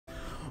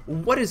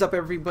What is up,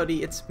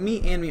 everybody? It's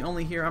me and me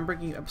only here. I'm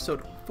bringing you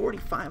episode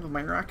 45 of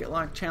my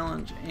Rocketlocke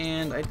challenge,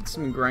 and I did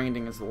some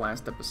grinding as the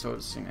last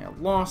episode, seeing I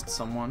lost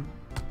someone.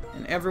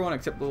 And everyone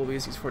except Lil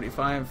Weezy's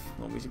 45,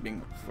 Lil Weezy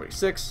being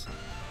 46.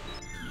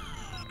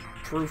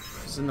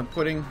 Proof is in the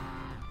pudding.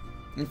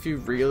 If you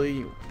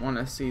really want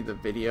to see the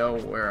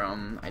video where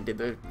I did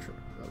the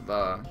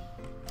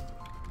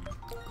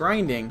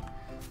grinding,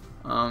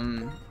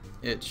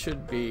 it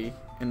should be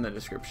in the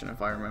description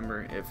if I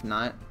remember. If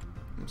not,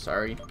 I'm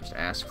sorry, just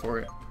ask for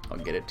it. I'll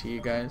get it to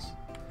you guys.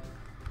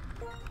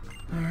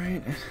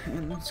 Alright,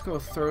 and let's go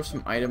throw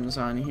some items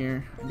on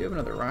here. I do have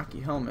another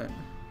Rocky helmet,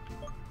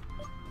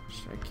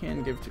 which I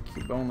can give to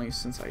Cube only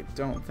since I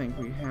don't think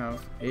we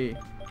have a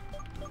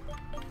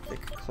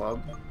thick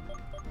club.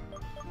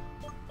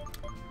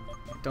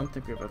 I don't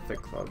think we have a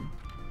thick club.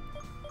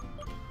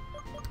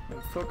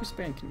 A focus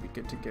band can be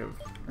good to give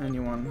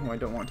anyone who I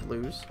don't want to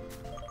lose.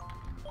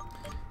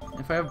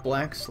 If I have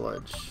black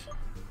sludge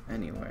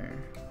anywhere,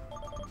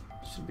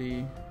 should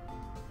be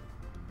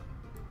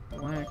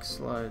black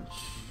sludge.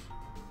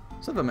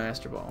 Let's have a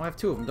master ball. I have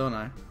two of them, don't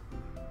I?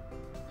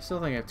 I still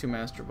think I have two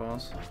master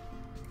balls.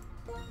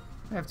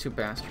 I have two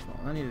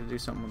basketballs. I need to do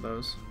something with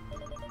those.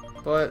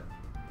 But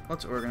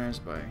let's organize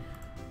by.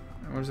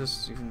 What is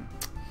this even?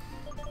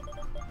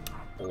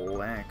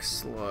 Black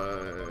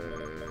sludge.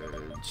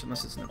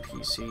 Unless it's in the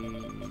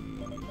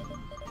PC.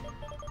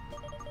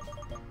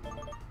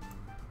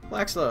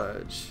 Black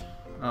sludge.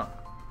 Oh,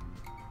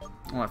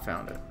 I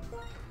found it.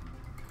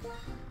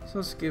 So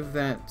let's give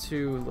that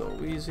to Lil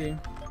Weezy.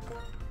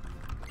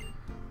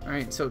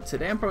 Alright, so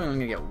today I'm probably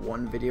only going to get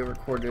one video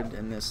recorded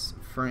in this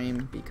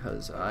frame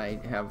because I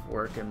have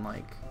work in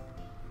like,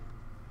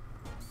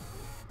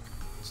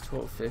 it's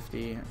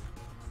 12:50. I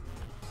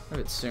have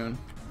it soon.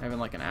 I have in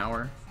like an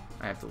hour.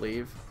 I have to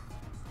leave.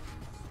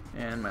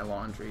 And my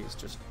laundry is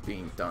just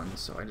being done,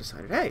 so I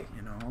decided, hey,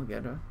 you know, I'll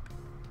get a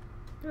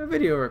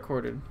video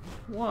recorded.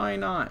 Why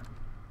not?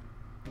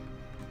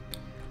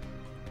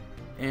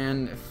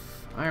 And if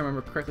I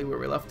remember correctly where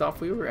we left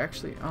off, we were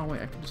actually... Oh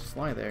wait, I can just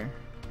fly there.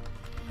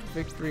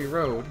 Victory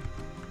Road.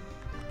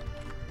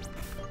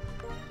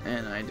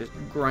 And I just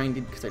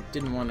grinded because I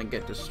didn't want to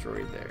get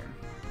destroyed there.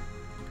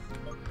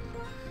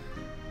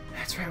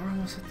 That's right, we're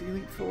almost at the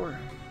Elite Four.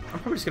 I'm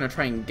probably just going to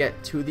try and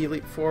get to the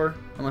Elite Four,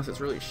 unless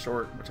it's really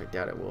short, which I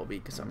doubt it will be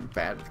because I'm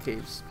bad with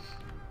caves.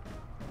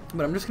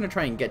 But I'm just going to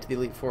try and get to the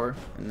Elite Four,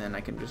 and then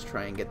I can just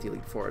try and get the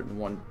Elite Four in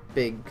one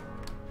big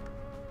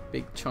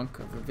chunk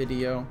of a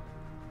video.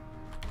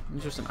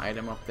 There's just an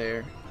item up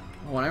there.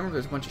 Oh, and I remember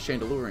there's a bunch of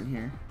Chandelure in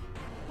here.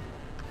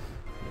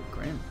 Oh,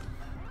 Graham.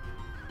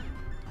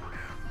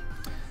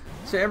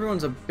 So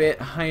everyone's a bit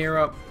higher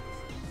up,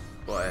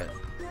 but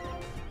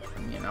I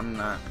mean, I'm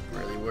not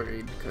really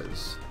worried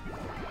because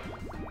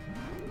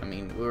I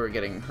mean, we were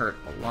getting hurt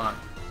a lot.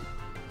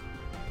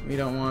 We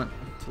don't want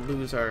to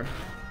lose our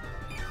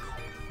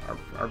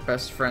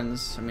best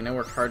friends. I mean, I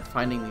worked hard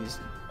finding these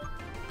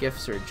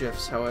gifs or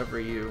gifs, however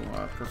you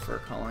prefer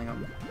calling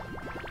them.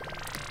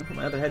 Put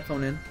my other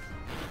headphone in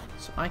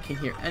so I can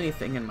hear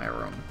anything in my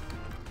room.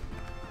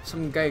 If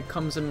some guy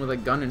comes in with a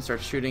gun and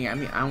starts shooting at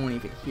me, I won't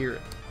even hear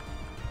it.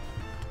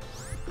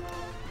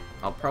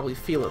 I'll probably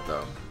feel it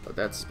though, but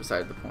that's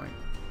beside the point.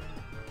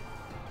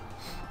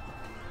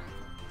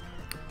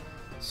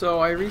 So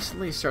I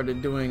recently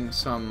started doing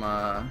some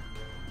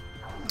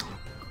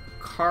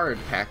card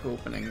pack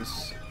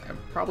openings. I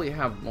probably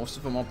have most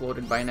of them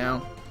uploaded by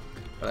now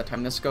by the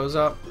time this goes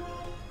up.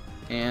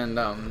 And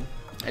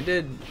I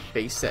did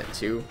base set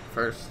 2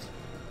 first.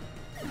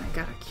 And I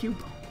got a cube.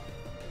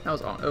 That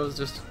was all. It was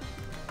just,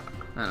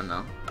 I don't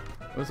know.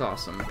 It was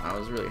awesome. I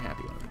was really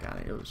happy when I got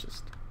it. It was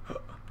just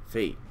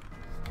fate.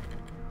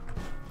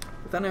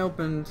 But then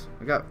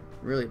I got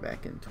really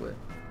back into it,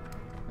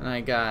 and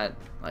I got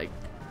like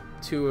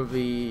 2 of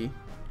the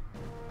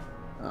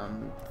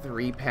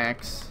 3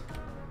 packs.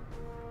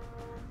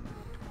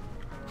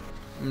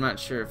 I'm not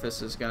sure if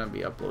this is gonna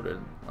be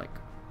uploaded like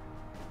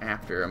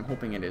after. I'm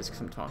hoping it is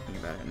because I'm talking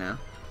about it now.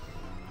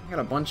 I got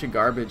a bunch of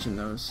garbage in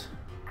those.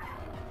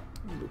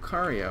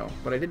 Lucario,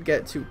 but I did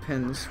get 2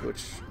 pins,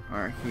 which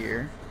are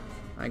here.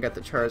 I got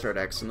the Charizard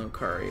X and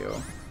Lucario,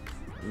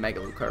 Mega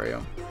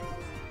Lucario,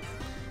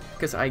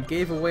 because I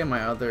gave away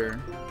my other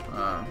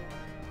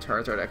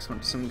Charizard X one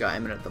to some guy I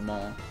met at the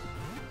mall,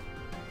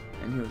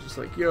 and he was just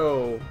like,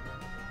 "Yo,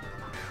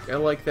 I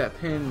like that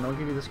pin. I'll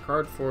give you this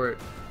card for it."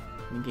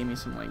 And he gave me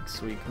some like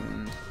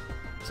Suicune.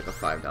 It's like a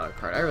 $5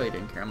 card. I really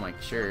didn't care. I'm like,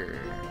 sure,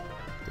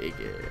 take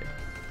it.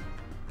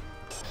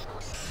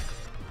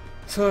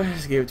 So I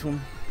just gave it to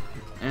him,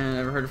 and I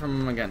never heard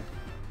from him again.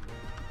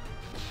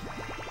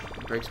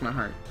 It breaks my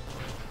heart.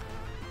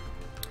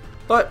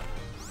 But,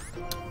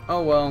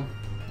 oh well.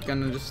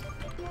 Gonna just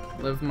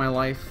live my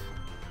life.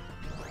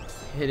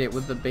 Hit it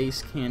with the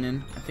bass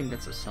cannon. I think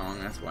that's a song.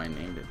 That's why I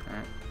named it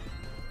that.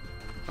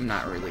 I'm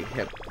not really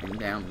hip and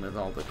down with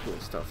all the cool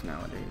stuff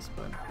nowadays,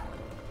 but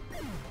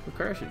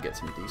Lucario should get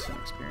some decent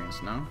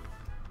experience now.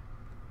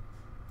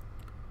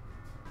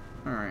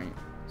 Alright,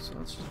 so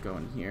let's just go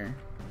in here.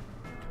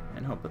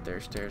 and hope that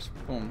there's stairs.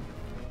 Boom.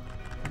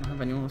 I don't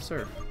have anyone to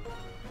surf.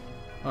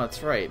 Oh,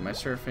 that's right. My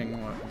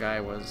surfing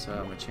guy was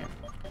Machamp.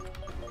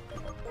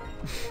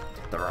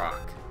 The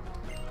Rock.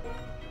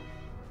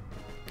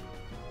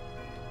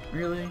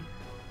 Really?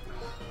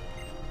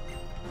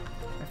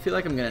 I feel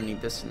like I'm gonna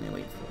need this in the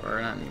Elite Four,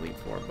 or not in the Elite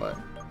Four, but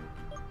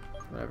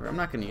whatever. I'm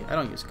not gonna need. I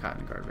don't use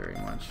Cotton Guard very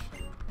much,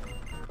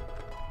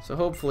 so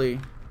hopefully,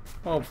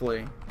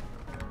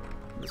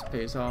 this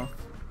pays off.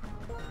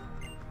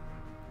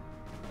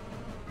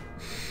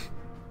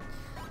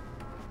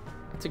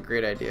 That's a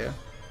great idea.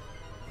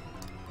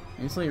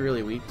 I'm instantly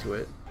really weak to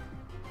it.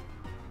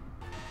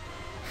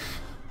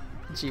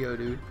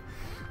 Geodude.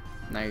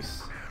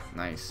 Nice.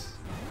 Nice.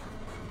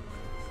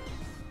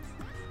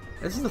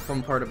 This is the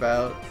fun part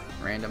about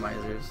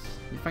randomizers.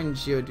 You find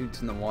Geodudes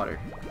in the water.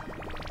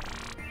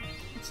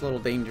 It's a little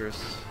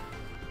dangerous,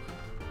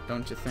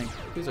 don't you think?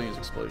 Please don't use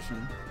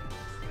Explosion.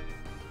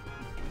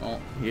 Well,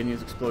 he didn't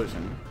use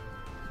Explosion.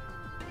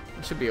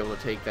 I should be able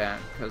to take that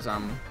because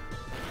I'm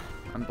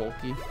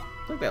bulky.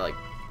 Look at that, like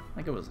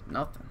it was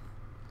nothing.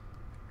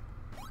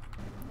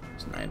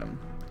 It's an item.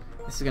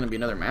 This is gonna be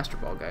another Master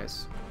Ball,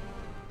 guys.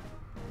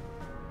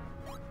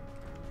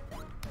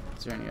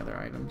 Is there any other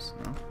items?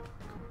 No.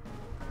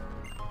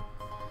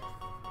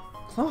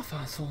 Claw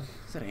Fossil.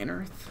 Is that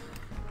Anorith?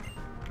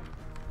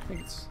 I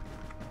think it's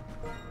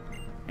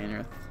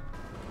Anorith.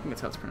 I think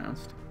that's how it's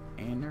pronounced.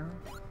 Anorith?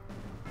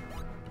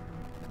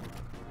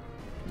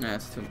 Nah,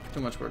 it's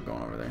too much work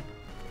going over there.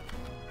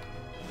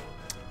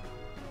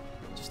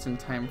 Just in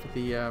time for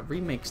the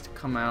remakes to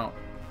come out.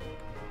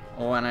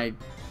 Oh, and I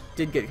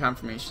did get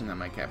confirmation that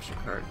my capture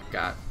card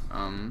got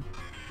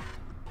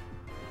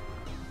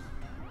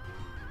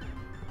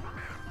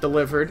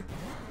delivered.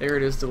 There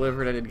it is,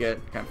 delivered. I did get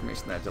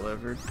confirmation that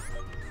delivered.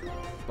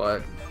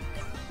 But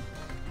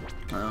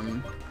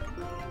the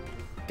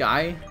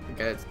guy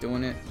that's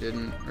doing it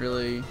didn't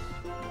really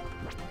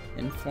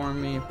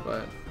inform me,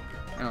 but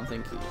I don't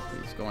think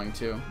he's going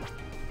to.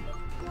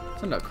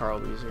 Send out Carl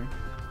Weezer.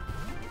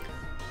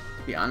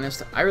 To be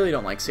honest, I really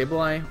don't like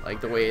Sableye,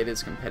 like the way it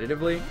is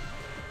competitively.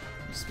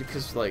 Just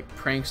because like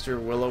Prankster,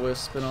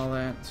 Will-O-Wisp and all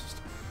that. It's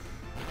just...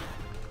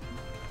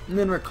 And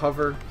then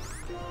Recover.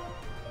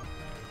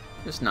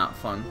 Just not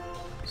fun.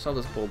 So I'll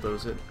just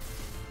bulldoze it.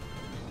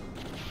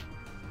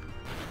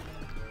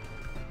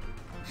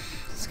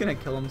 He's gonna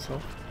kill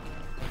himself.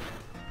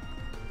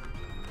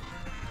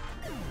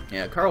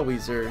 Yeah, Carl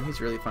Weezer,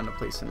 he's really fun to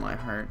place in my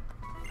heart.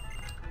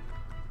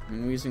 I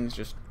mean, Weezing's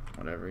just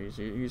whatever.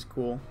 He's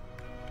cool.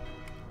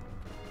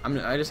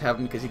 I just have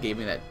him because he gave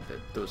me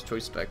those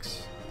choice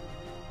specs,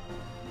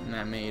 and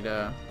that made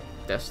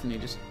Destiny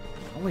just.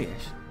 Oh wait,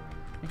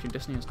 actually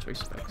Destiny has choice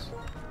specs.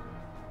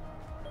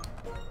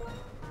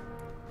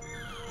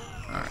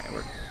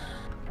 Alright,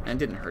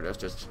 and it didn't hurt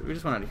us, we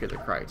just wanted to hear the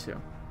cry too.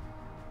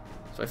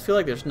 So I feel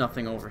like there's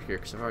nothing over here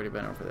because I've already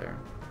been over there.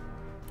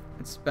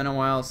 It's been a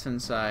while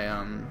since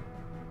I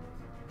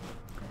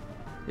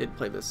did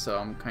play this, so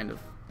I'm kind of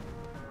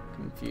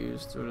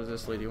confused. What does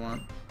this lady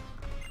want?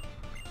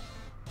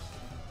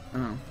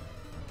 Oh.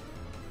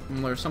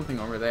 Well, there's something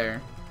over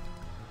there.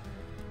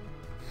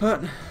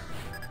 But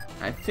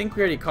I think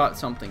we already caught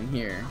something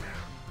here.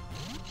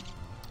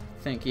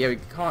 Yeah, we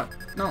caught...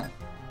 No.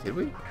 Did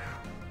we?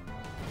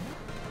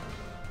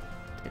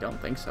 I don't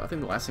think so. I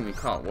think the last thing we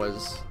caught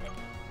was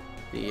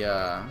the,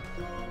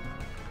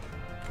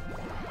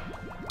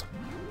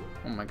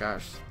 oh my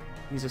gosh.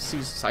 He's a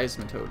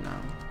Seismitoad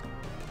now.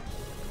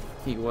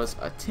 He was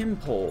a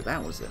Timpole.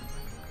 That was it.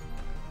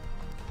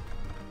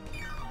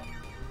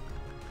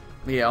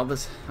 But yeah, all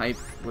this hype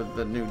with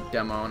the new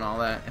demo and all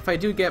that. If I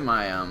do get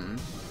my,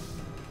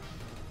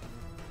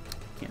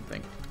 can't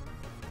think.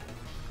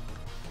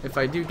 If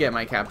I do get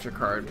my capture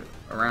card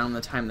around the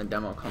time the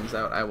demo comes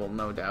out, I will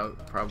no doubt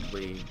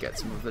probably get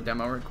some of the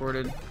demo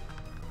recorded.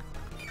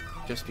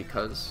 Just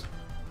because.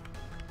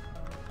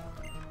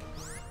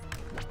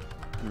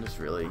 I'm just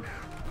really...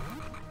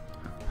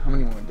 How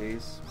many more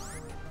days?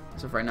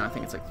 So right now I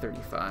think it's like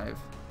 35.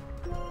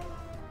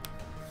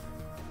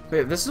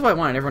 Wait, this is why I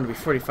wanted everyone to be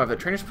 45. The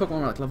trainers Pokemon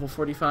were like level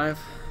 45.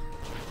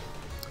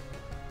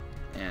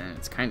 And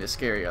it's kind of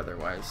scary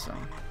otherwise, so...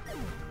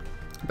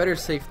 Better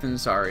safe than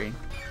sorry.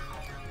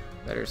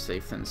 Better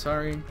safe than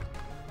sorry.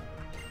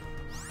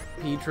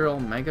 Beedrill,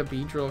 Mega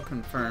Beedrill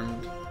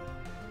confirmed.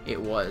 It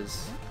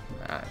was.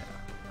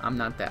 I'm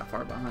not that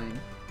far behind.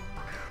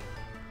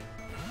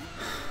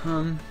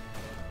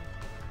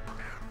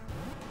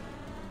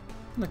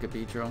 Look at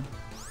Beedrill.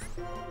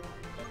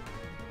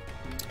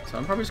 So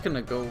I'm probably just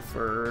gonna go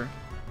for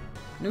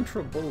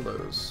neutral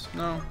bulldoze.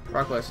 No,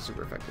 Rock Blast is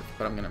super effective,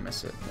 but I'm gonna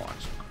miss it.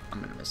 Watch, I'm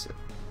gonna miss it.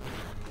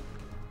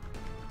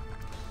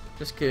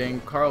 Just kidding.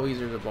 Carl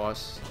Weezer's a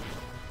boss.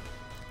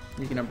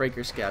 He's gonna break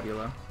your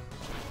scabula.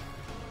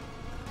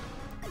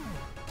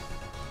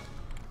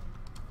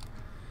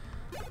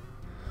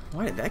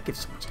 Why did that give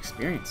so much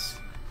experience?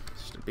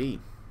 Just a B.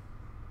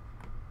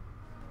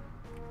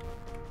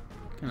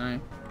 Can I?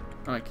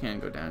 Oh, I can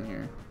go down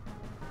here.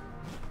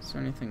 Is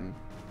there anything?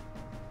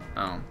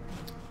 Oh,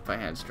 if I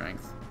had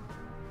strength.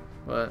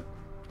 but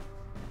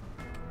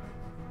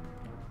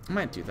I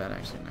might do that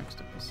actually next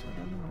episode. I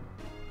don't know.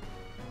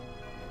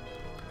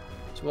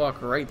 Just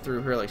walk right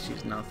through her like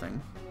she's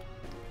nothing.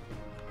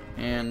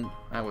 And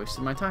I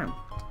wasted my time.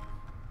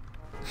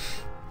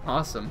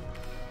 Awesome.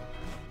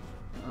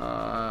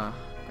 God.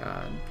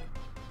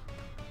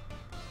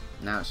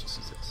 Now she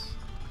sees this.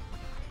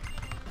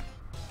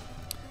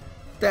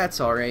 That's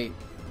alright.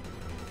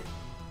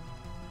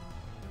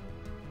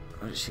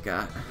 What does she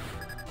got?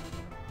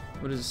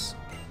 What does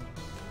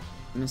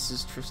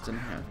Mrs. Tristan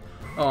have?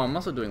 Oh, I'm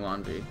also doing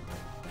laundry.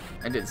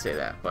 I did say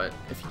that, but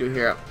if you do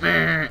hear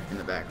a in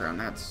the background,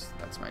 that's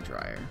my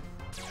dryer.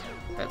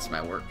 That's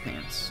my work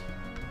pants.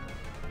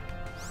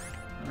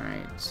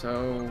 Alright,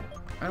 so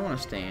I don't want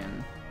to stay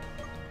in.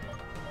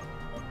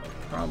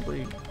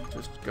 Probably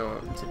just go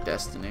out into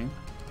Destiny.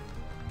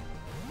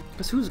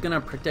 Because who's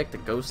gonna protect a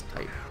ghost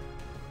type?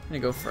 I'm gonna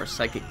go for a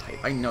psychic type.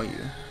 I know you.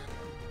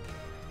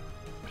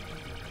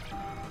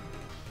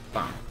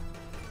 Bam.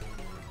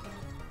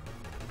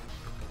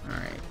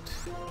 Alright.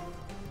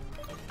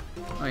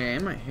 Oh yeah,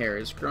 and my hair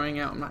is growing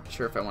out. I'm not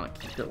sure if I want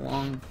to keep it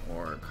long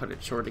or cut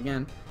it short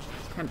again.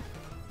 It kind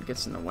of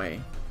gets in the way,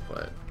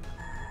 but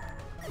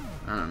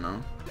I don't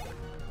know.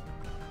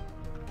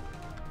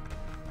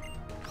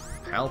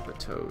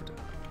 Palpitoad.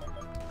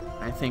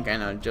 I think I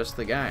know just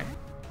the guy.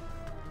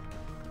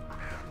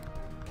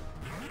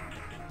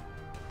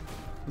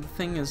 The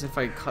thing is, if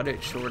I cut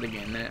it short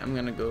again, then I'm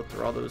gonna go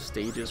through all those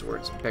stages where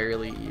it's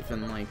barely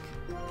even like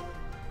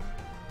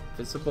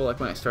visible. Like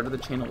when I started the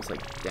channel, it was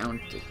like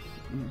down to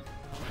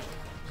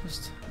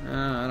just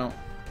I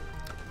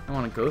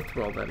want to go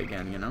through all that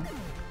again, you know?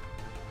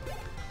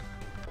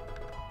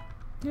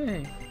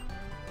 Yay!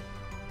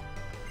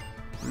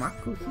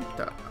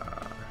 Makuhita.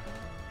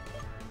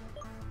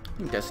 I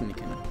think Destiny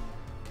can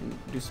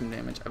do some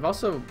damage. I've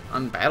also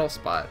on Battle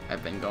Spot.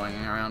 I've been going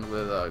around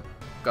with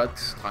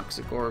Guts,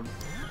 Toxic Orb,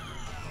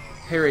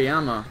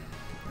 Hariyama,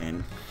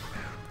 and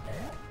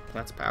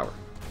that's power.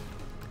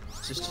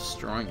 It's just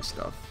destroying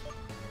stuff.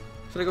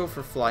 Should I go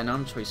for Fly?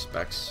 Non-choice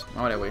specs.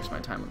 Why would I waste my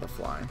time with the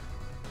Fly?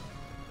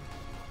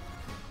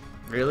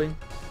 Really?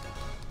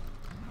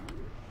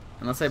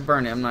 Unless I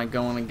burn it, I'm not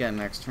going again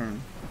next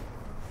turn.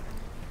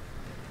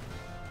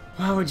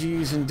 Why would you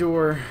use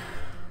Endure?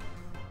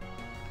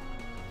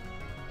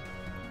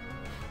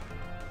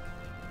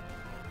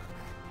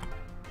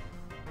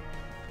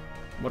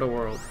 What a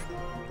world.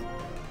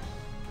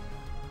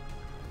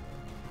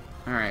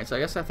 Alright, so I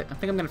guess I think I'm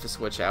gonna have to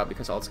switch out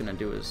because all it's gonna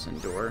do is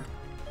Endure.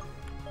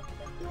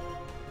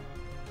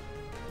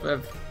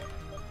 But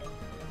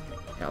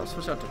yeah, I'll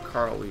switch out to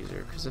Carl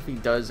Weezer, because if he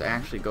does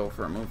actually go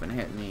for a move and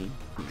hit me,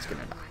 he's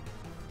gonna die.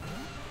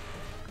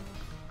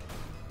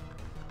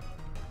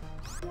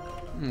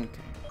 Okay,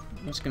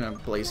 I'm just gonna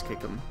Blaze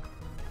Kick him.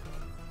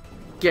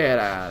 Get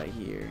out of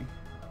here.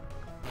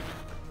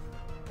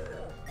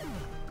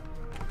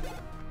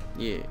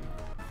 Yeah.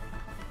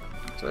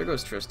 So there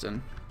goes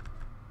Tristan.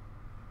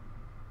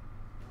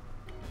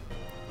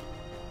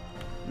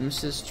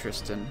 Mrs.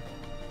 Tristan.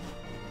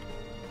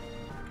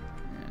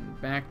 And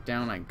back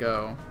down I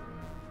go.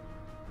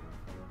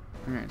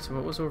 Alright, so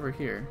what was over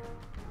here?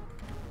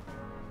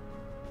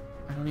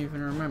 I don't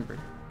even remember.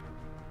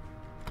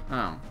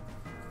 Oh.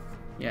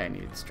 Yeah, I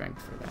needed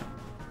strength for that.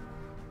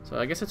 So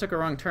I guess I took a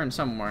wrong turn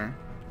somewhere.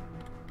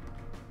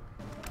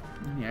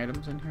 Any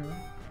items in here though?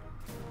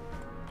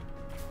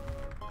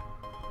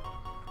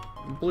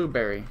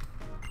 Blueberry.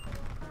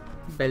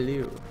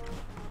 Bellew.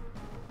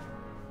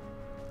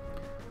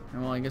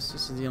 And well, I guess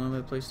this is the only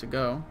other place to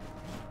go.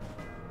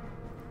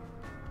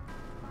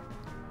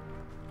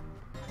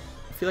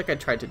 I feel like I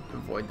tried to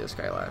avoid this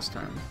guy last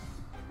time.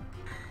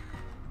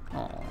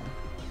 Aww.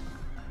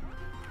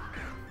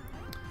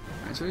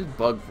 Alright, so these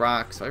bug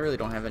rocks. So I really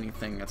don't have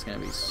anything that's going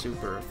to be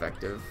super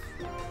effective.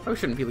 Probably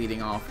shouldn't be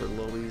leading off with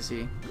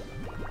Luigi.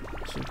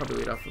 Should probably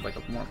lead off with like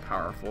a more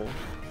powerful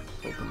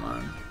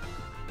Pokemon.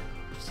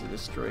 Just to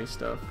destroy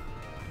stuff.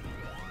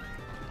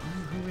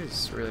 Who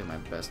is really my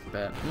best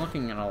bet? I'm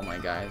looking at all my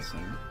guys,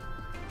 and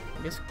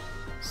I guess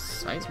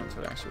Seismith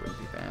would actually wouldn't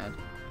be bad.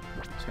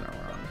 I'm just gonna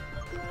run.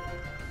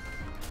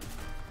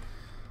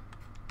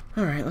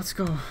 Alright, let's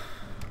go.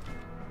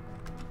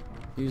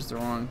 Use the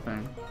wrong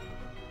thing.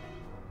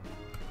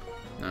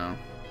 No.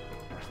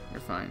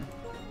 You're fine.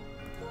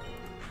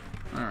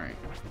 Alright.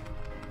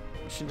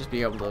 You should just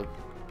be able to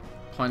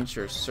punch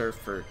or surf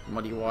for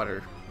muddy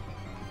water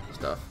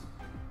stuff.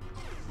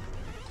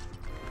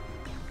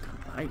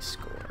 Ice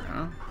score,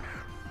 huh?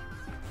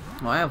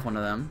 Well, I have one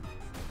of them.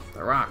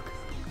 The rock.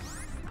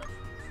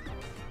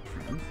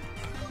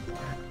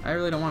 I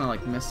really don't want to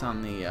like miss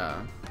on the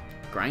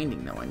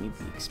grinding though. I need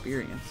the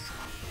experience.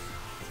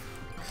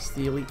 Because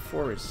the Elite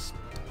Four is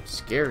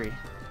scary.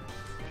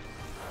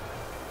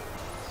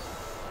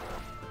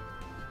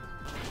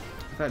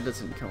 That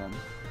doesn't kill him.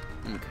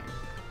 Okay.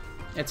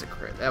 It's a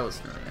crit. That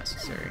wasn't really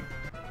necessary.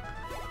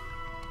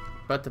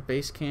 But the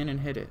base cannon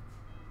hit it.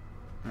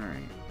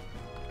 Alright.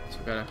 So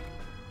we gotta...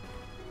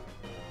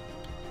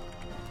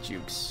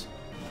 Jukes.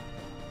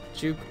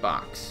 Juke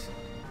box.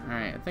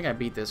 Alright, I think I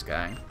beat this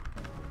guy.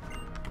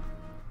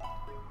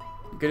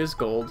 Good as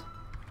gold.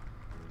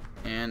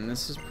 And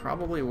this is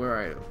probably where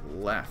I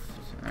left,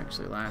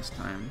 actually, last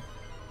time.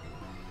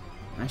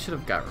 I should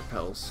have got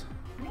repels.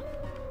 I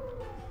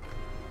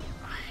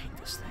hate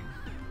this thing.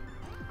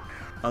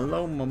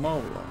 Hello,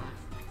 Momola.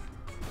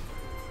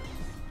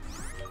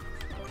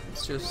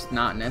 It's just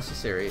not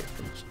necessary. It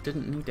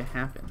didn't need to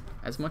happen.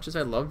 As much as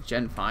I love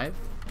Gen 5,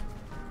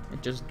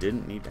 it just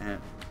didn't need to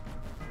happen.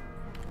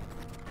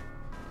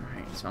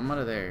 Alright, so I'm out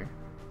of there.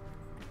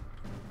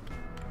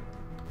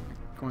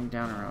 Going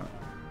down a road.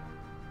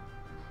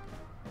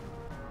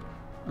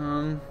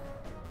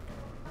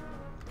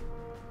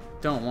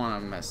 Don't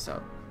want to mess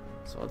up.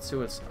 So let's see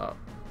what's up.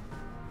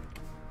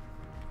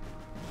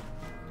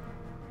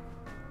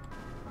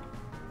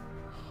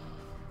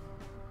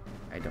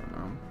 I don't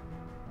know.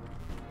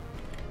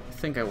 I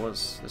think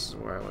this is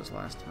where I was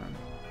last time.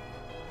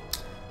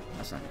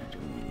 That's not gonna do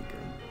me any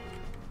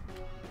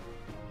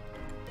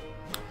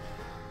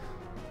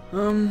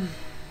good.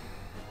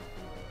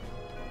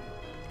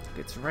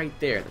 It's right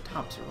there. The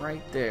top's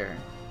right there.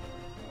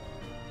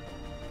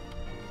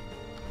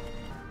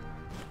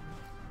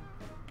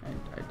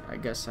 I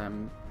guess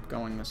I'm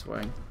going this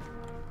way. I'm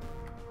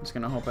just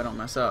gonna hope I don't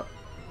mess up.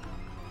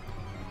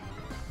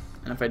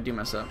 And if I do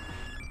mess up,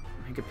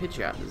 make a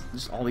Pidgeot. There's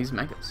just all these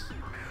megas.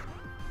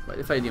 But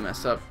if I do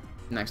mess up,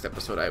 next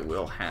episode I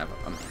will have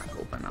a map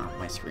open on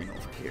my screen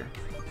over here.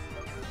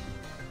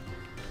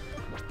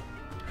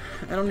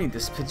 I don't need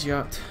this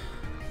Pidgeot.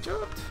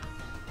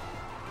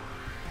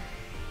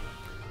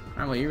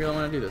 Alright, well, you really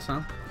want to do this,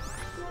 huh?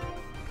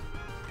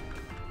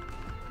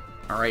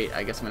 Alright,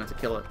 I guess I'm gonna have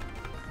to kill it.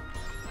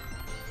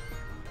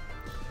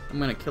 I'm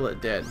gonna kill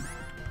it dead.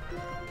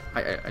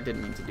 I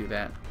didn't mean to do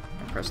that.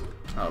 I pressed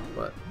up,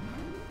 but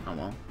oh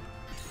well.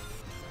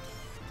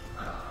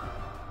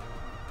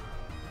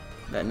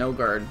 That no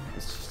guard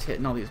is just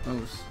hitting all these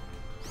moves.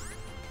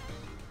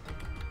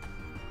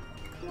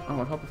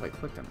 Oh, I'd hope if I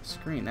clicked on the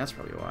screen. That's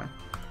probably why.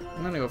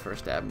 I'm gonna go for a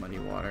stab in Muddy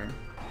Water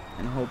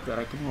and hope that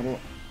I can hold it.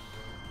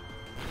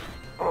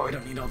 Oh, I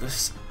don't need all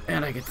this.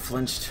 And I get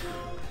flinched.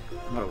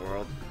 What a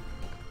world.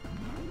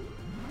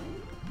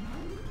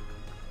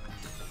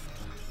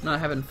 Not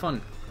having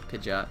fun,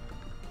 Pidgeot.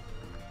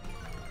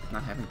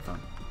 Not having fun.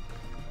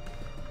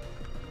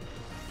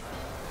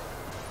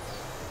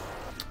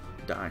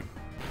 Die.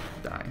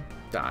 Die.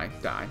 Die.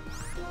 Die.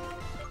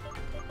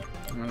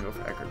 I'm gonna go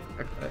for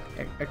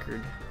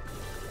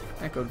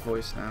Echoed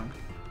voice now.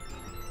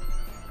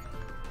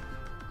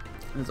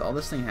 Does all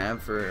this thing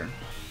have for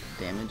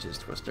damage is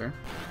Twister?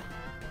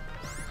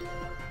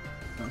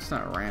 No, it's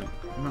not random.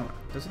 No,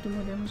 does it do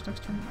more damage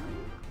next turn?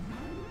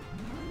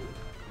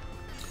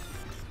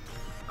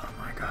 Oh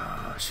my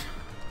gosh.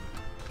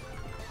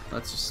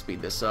 Let's just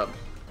speed this up.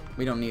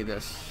 We don't need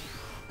this.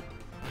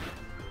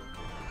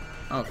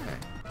 Okay.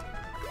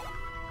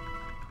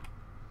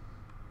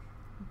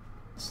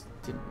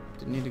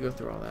 Didn't need to go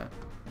through all that.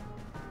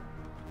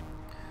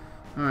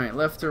 Alright,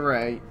 left to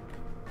right.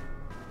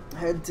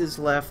 Heads is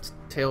left,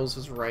 tails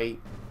is right.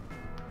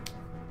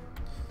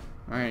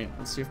 Alright,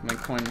 let's see if my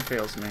coin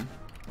fails me.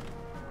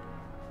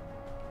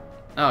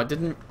 Oh, it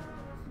didn't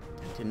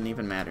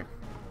even matter.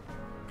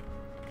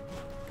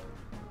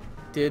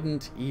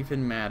 Didn't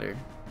even matter.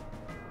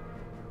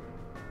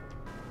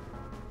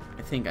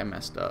 I think I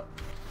messed up.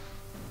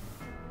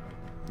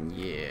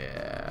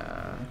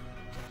 Yeah.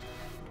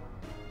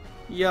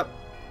 Yep.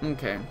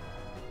 Okay.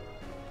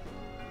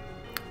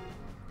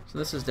 So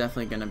this is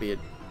definitely gonna be an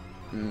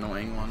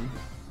annoying one.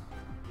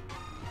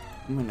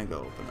 I'm gonna go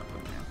open up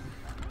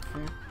a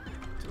map.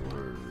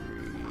 Victory.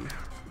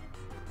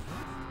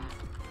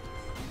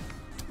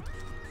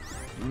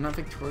 I'm not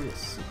Victoria's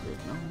Secret,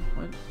 no?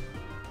 What?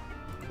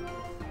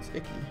 It's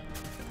icky.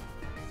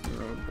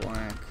 Road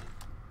black.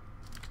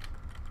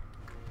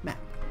 Map.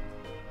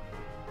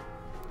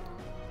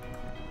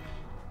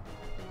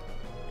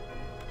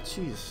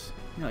 Jeez.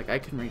 Yeah, like I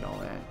can read all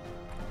that.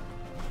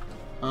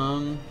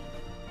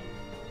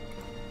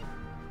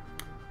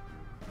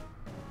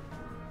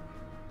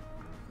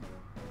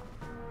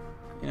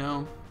 You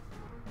know,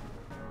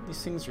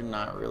 these things are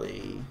not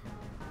really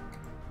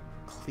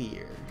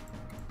clear.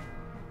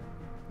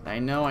 I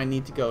know I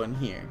need to go in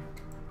here.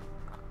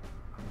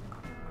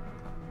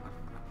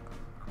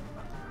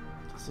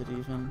 Does it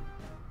even?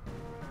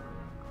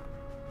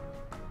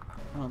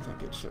 I don't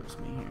think it shows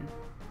me here.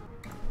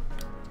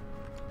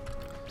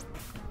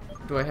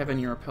 Do I have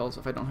any repels?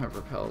 If I don't have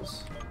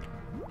repels,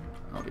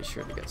 I'll be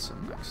sure to get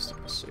some next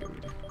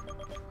episode.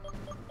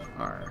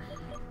 R.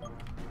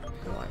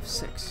 Oh, I have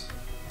 6.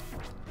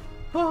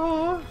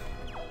 Ah!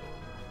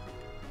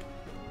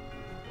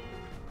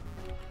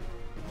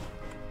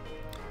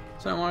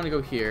 So I wanted to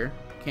go here.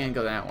 Can't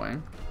go that way.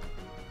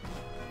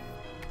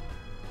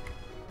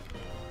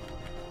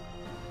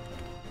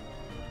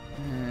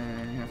 I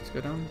have to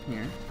go down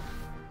here.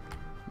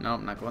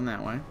 Nope, not going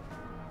that way.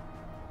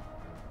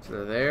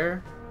 So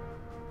there.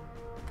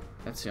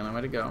 That's the only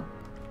way to go.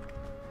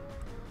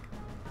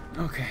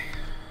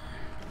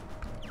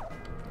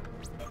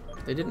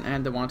 They didn't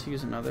add the want to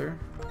use another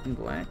in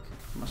black.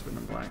 Must have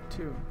been in black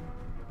too.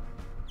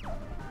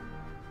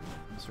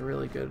 It's a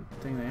really good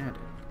thing they added.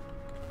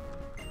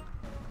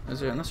 Is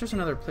there, unless there's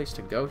another place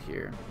to go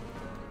here,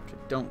 which I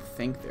don't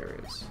think there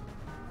is.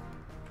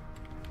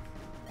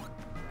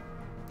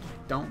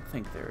 Don't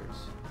think there is.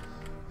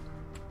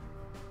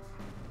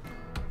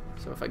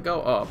 So if I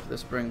go up,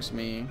 this brings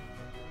me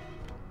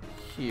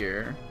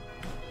here,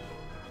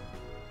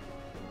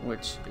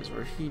 which is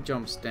where he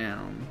jumps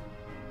down.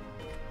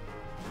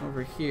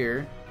 Over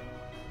here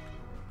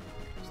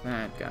is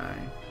that guy,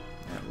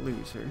 that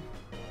loser.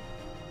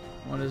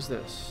 What is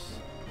this?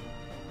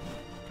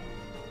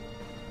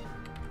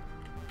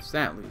 It's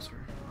that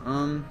loser.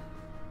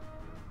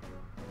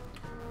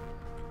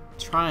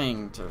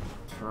 Trying to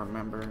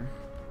remember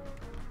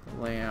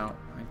the layout.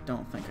 I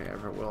don't think I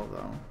ever will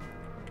though.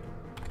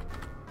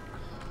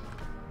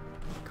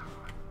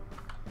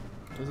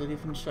 God. Does it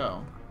even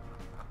show?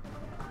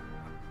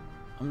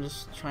 I'm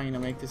just trying to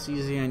make this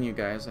easy on you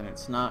guys, and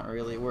it's not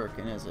really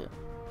working, is it?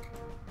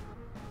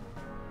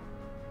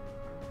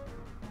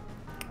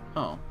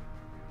 Oh.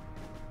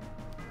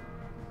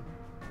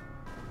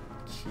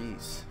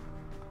 Jeez.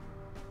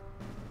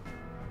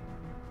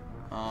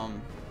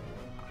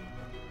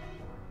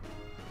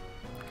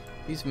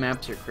 These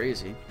maps are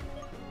crazy.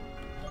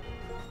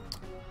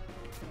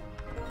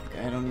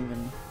 I don't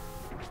even...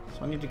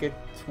 So I need to get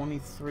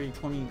 23,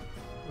 20...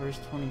 Where's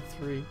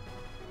 23?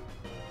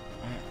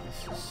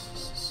 This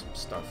is some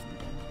stuff,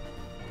 man.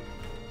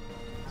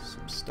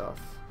 Some stuff.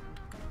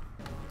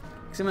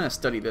 Because I'm going to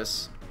study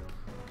this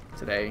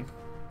today.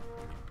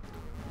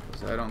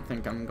 Because I don't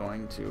think I'm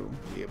going to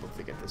be able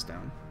to get this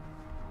down.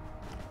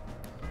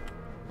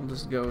 I'll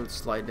just go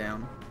slide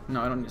down.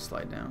 No, I don't need to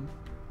slide down.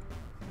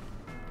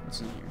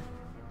 What's in here?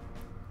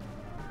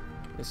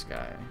 This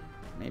guy.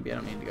 Maybe I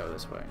don't need to go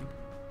this way.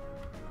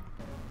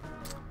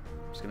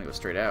 I'm just going to go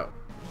straight out.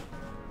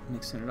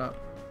 Mixing it up.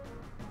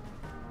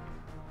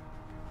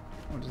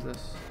 What is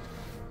this?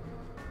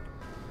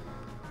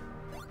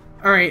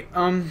 Alright,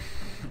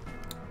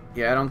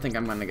 yeah, I don't think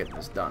I'm gonna get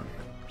this done.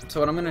 So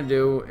what I'm gonna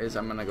do is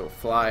I'm gonna go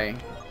fly,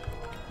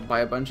 buy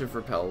a bunch of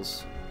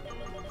repels,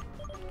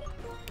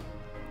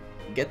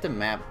 get the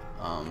map,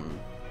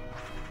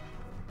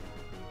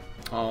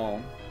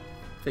 all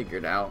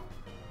figured out,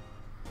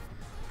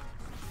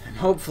 and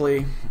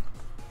hopefully,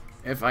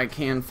 if I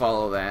can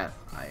follow that,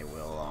 I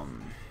will,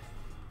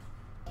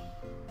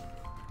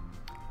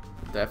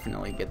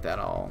 definitely get that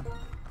all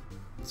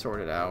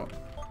sorted out.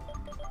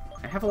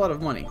 I have a lot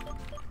of money.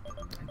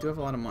 I do have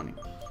a lot of money.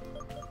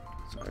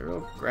 So I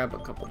will grab a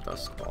couple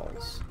dusk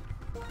balls.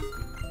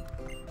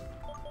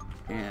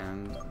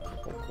 And a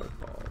couple quick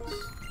balls.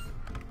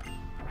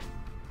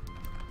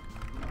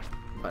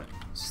 But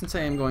since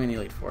I am going in the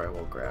Elite Four, I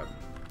will grab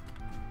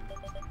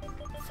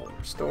full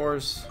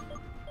restores.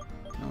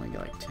 I can only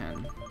get like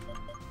 10.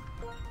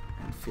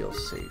 And feel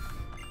safe.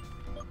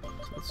 So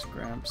let's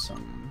grab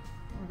some...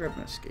 I'll grab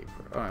an escape.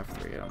 Oh, I have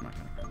 3. I'm not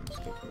gonna grab an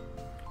escape.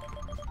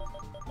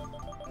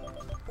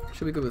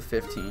 Should be good with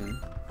 15.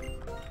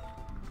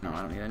 No,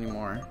 I don't need any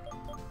more.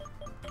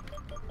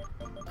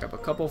 Grab a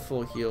couple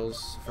full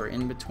heals for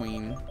in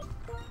between.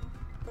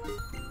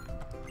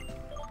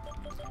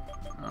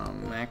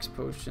 Max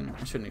potion.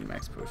 I shouldn't need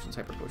max potions.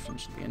 Hyper potion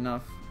should be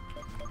enough.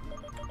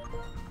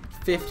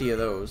 50 of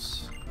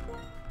those.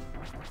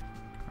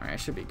 Alright, I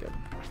should be good.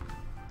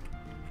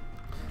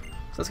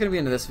 So that's gonna be the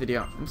end of this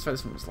video. I'm sorry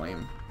this one was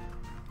lame.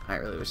 I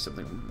really wish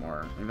something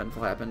more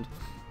eventful happened.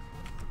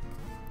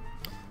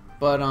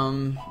 But,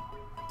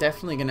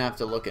 definitely gonna have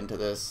to look into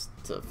this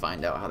to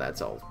find out how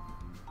that's all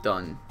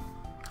done.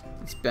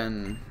 It's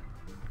been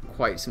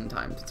quite some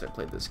time since I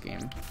played this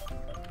game.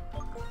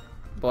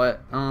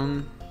 But,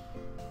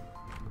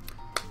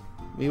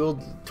 we will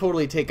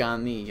totally take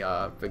on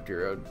the,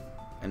 Victory Road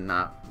and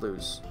not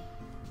lose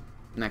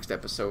next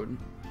episode.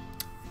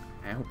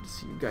 I hope to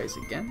see you guys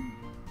again.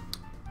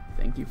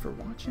 Thank you for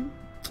watching.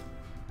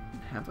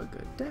 Have a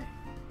good day.